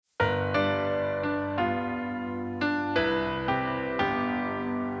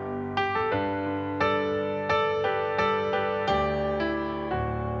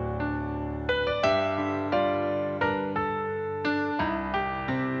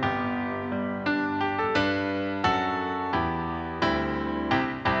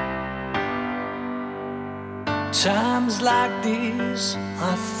Times like these,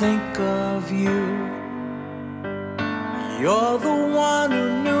 I think of you. You're the one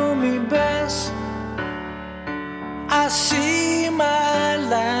who knew me best. I see my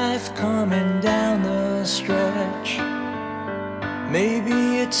life coming down the stretch.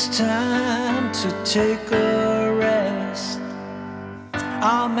 Maybe it's time to take a rest.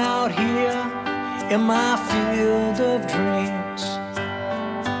 I'm out here in my field of dreams,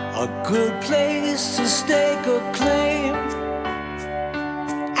 a good place to stake a claim.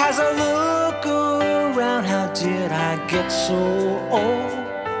 As I look around, how did I get so old?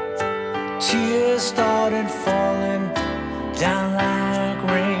 Tears started falling down like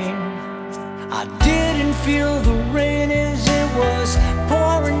rain. I didn't feel the rain as it was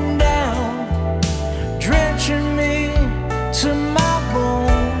pouring down, drenching me to my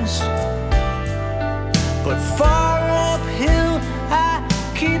bones. But far uphill I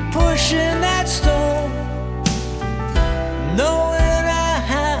keep pushing that stone, knowing I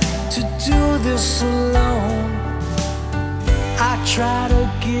have to do this alone. I try to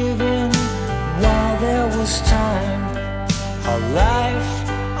give in while there was time, a life,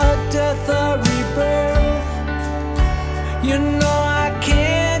 a death, a rebirth. You know I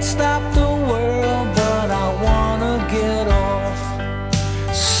can't stop the world, but I wanna get off.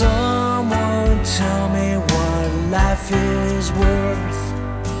 Someone tell me what life is worth,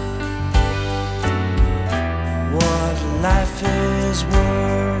 what life is worth.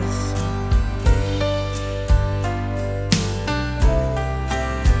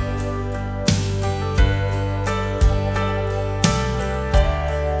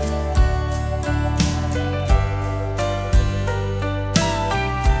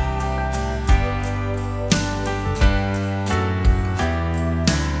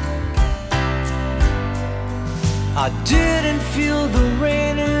 I didn't feel the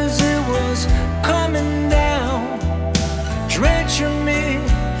rain as it was coming down, drenching me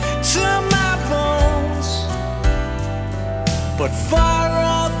to my bones. But far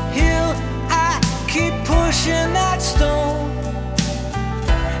uphill I keep pushing that stone,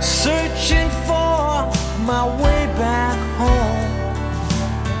 searching for my way back home.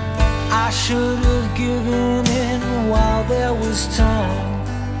 I should have given in while there was time,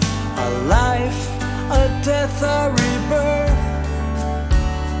 a life, a death, a rebirth.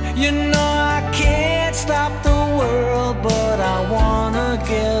 You know I can't stop the world, but I wanna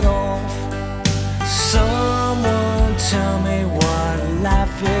get off. Someone tell me what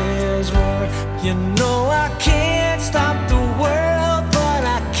life is worth. You know I can't stop the world, but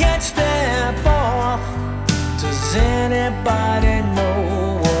I can't step off. Does anybody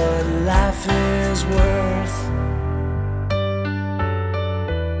know what life is worth?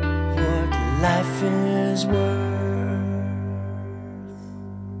 Life is worth.